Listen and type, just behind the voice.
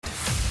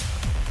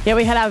Yeah,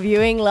 we had our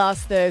viewing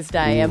last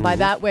Thursday, and by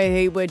that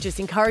we were just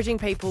encouraging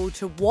people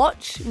to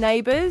watch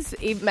Neighbours,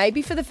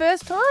 maybe for the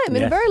first time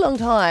in a very long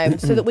time,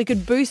 so that we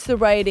could boost the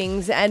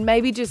ratings and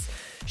maybe just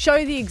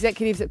show the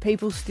executives that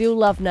people still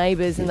love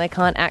Neighbours and they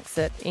can't axe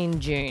it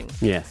in June.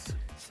 Yes.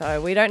 So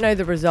we don't know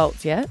the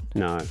results yet.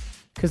 No.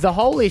 Because the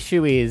whole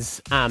issue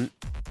is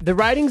the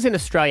ratings in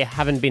Australia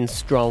haven't been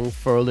strong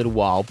for a little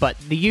while, but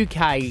the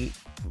UK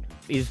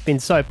has been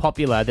so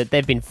popular that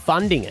they've been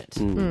funding it,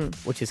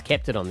 which has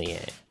kept it on the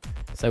air.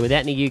 So without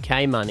any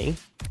UK money...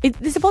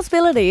 There's a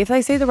possibility, if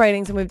they see the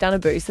ratings and we've done a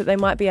boost, that they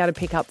might be able to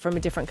pick up from a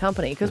different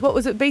company. Because what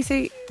was it,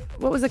 BC...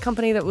 What was the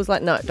company that was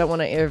like, no, don't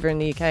want it over in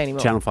the UK anymore?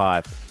 Channel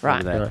 5.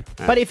 Right.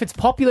 But if it's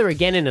popular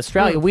again in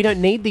Australia, we don't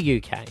need the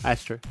UK.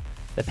 That's true.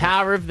 The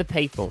power of the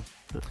people.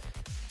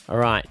 All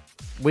right.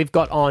 We've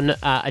got on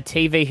a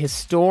TV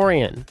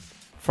historian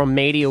from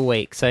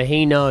Mediaweek, so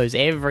he knows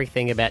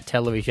everything about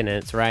television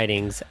and its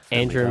ratings.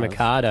 Andrew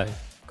Mercado,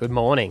 good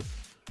morning.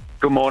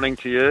 Good morning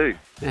to you.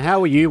 Now,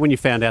 how were you when you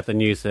found out the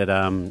news that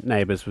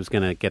Neighbours was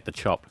going to get the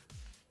chop?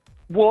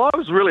 Well, I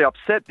was really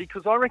upset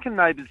because I reckon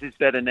Neighbours is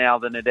better now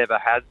than it ever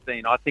has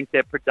been. I think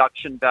their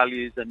production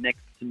values are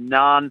next to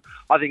none.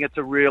 I think it's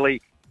a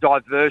really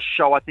diverse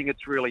show. I think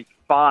it's really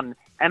fun.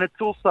 And it's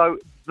also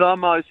the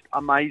most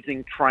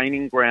amazing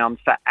training ground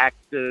for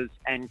actors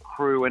and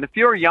crew. And if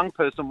you're a young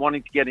person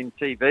wanting to get in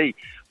TV,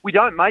 we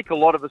don't make a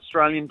lot of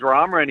Australian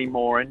drama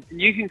anymore. And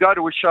you can go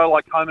to a show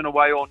like Home and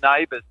Away or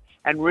Neighbours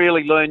and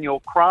really learn your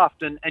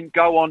craft and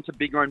go on to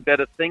bigger and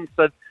better things.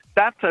 So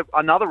that's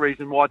another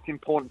reason why it's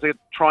important to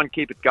try and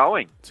keep it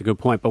going. It's a good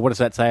point. But what does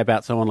that say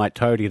about someone like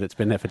Toadie that's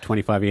been there for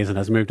 25 years and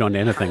has moved on to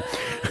anything?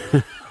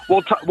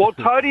 Well,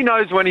 Toadie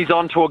knows when he's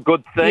on to a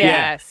good thing.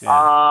 Yes.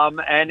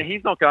 And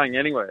he's not going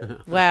anywhere.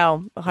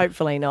 Well,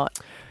 hopefully not.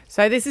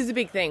 So this is a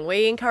big thing.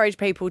 We encourage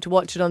people to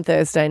watch it on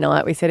Thursday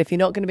night. We said if you're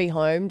not going to be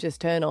home,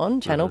 just turn on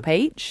Channel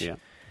Peach. Yeah.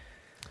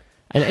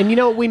 And you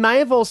know, we may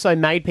have also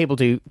made people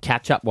do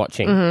catch-up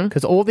watching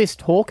because all this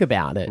talk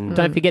about it,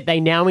 don't forget they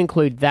now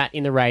include that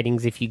in the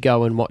ratings if you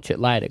go and watch it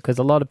later because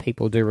a lot of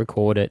people do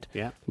record it.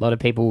 Yeah. A lot of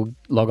people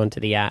log onto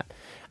the app.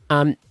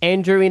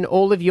 Andrew, in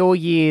all of your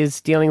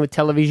years dealing with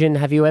television,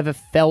 have you ever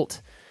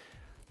felt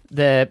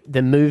the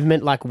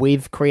movement like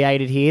we've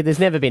created here? There's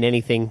never been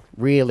anything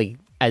really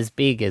as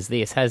big as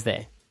this, has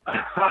there?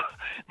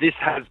 This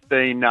has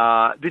been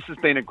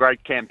a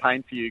great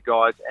campaign for you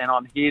guys, and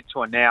I'm here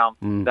to announce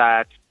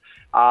that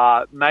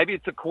maybe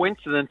it's a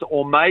coincidence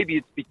or maybe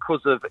it's because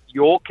of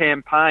your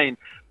campaign,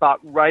 but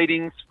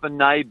ratings for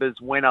Neighbours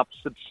went up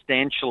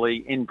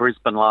substantially in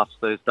Brisbane last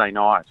Thursday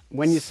night.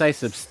 When you say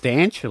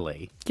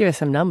substantially... Give us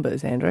some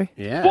numbers, Andrew.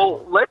 Yeah.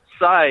 Well, let's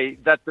say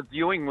that the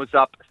viewing was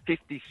up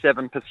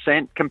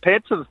 57%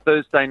 compared to the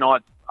Thursday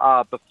night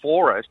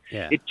before it.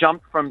 Yeah. It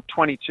jumped from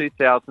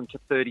 22,000 to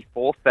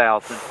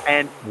 34,000.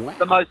 And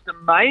the most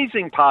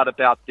amazing part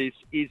about this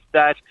is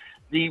that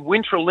the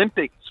Winter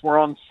Olympics were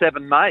on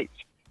 7 May.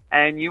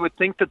 And you would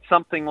think that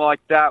something like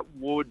that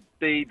would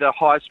be the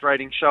highest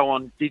rating show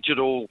on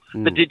digital,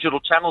 the digital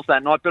channels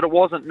that night, but it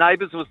wasn't.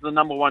 Neighbours was the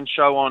number one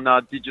show on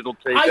digital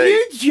TV. Are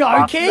you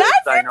joking?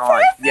 That's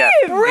impressive! Yeah,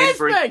 in Brisbane,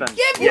 Brisbane.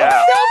 give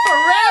yourself a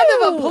round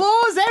of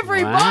applause,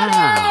 everybody!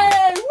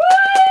 Wow.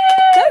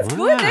 That's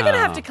good. They're going to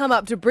have to come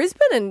up to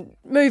Brisbane and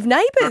move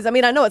Neighbours. I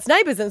mean, I know it's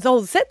Neighbours and it's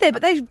all set there,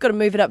 but they've got to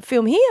move it up,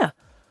 film here.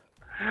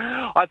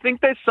 I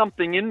think there's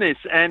something in this.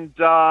 And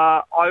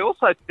I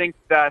also think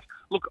that,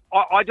 look,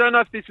 I don't know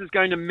if this is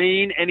going to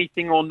mean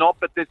anything or not,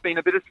 but there's been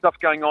a bit of stuff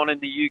going on in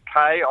the UK.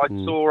 I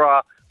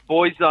saw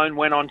Boyzone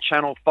went on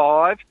Channel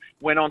 5,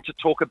 went on to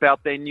talk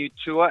about their new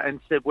tour and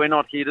said, we're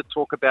not here to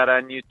talk about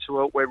our new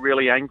tour. We're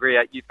really angry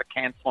at you for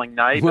cancelling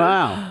Neighbours.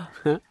 Wow.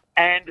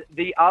 And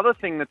the other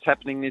thing that's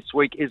happening this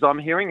week is I'm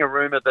hearing a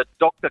rumour that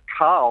Dr.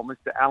 Carl,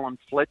 Mr. Alan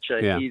Fletcher,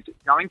 is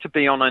going to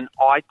be on an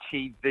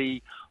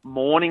ITV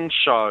morning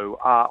show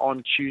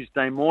on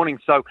Tuesday morning.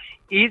 So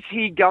is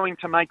he going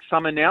to make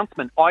some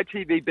announcement?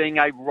 ITV being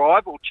a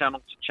rival channel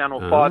to Channel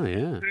 5,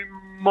 who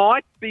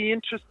might be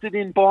interested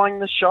in buying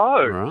the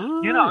show.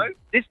 Right. You know,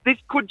 this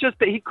could just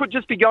be, he could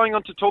just be going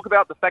on to talk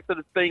about the fact that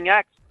it's being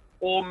axed.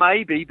 Or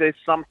maybe there's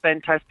some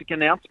fantastic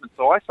announcement.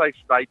 So I say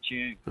stay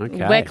tuned.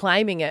 Okay. We're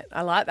claiming it.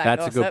 I like that.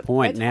 That's a good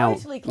point. We're Now,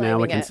 totally now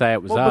we claiming can say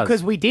it was Well, us.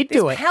 because we did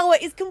do This it. power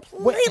is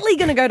completely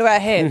going to go to our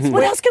heads.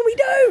 What else can we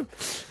do?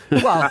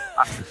 Well,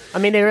 I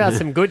mean, there are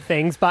some good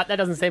things, but that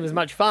doesn't seem as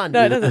much fun.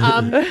 No, it doesn't.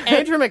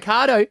 Andrew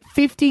Mercado,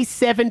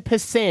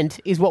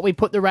 57% is what we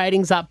put the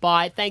ratings up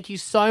by. Thank you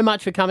so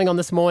much for coming on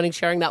this morning,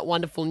 sharing that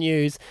wonderful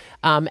news.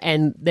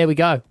 And there we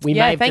go. We may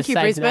have thank just you,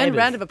 saved Brisbane. Neighbours.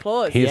 Round of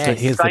applause. Here's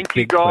the Thank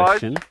you, big guys.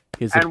 question.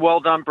 And well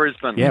done,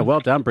 Brisbane. Yeah,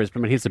 well done,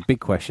 Brisbane. But here's the big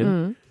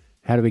question.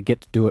 How do we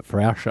get to do it for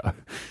our show?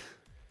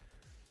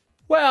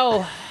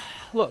 Well,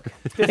 look.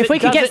 If we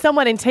could get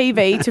someone in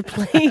TV to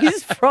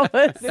please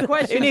promise. The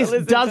question is,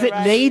 does it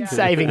need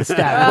saving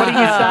stat? What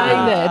are you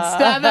saying there?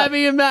 Stab at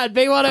me and Matt,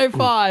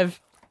 B105.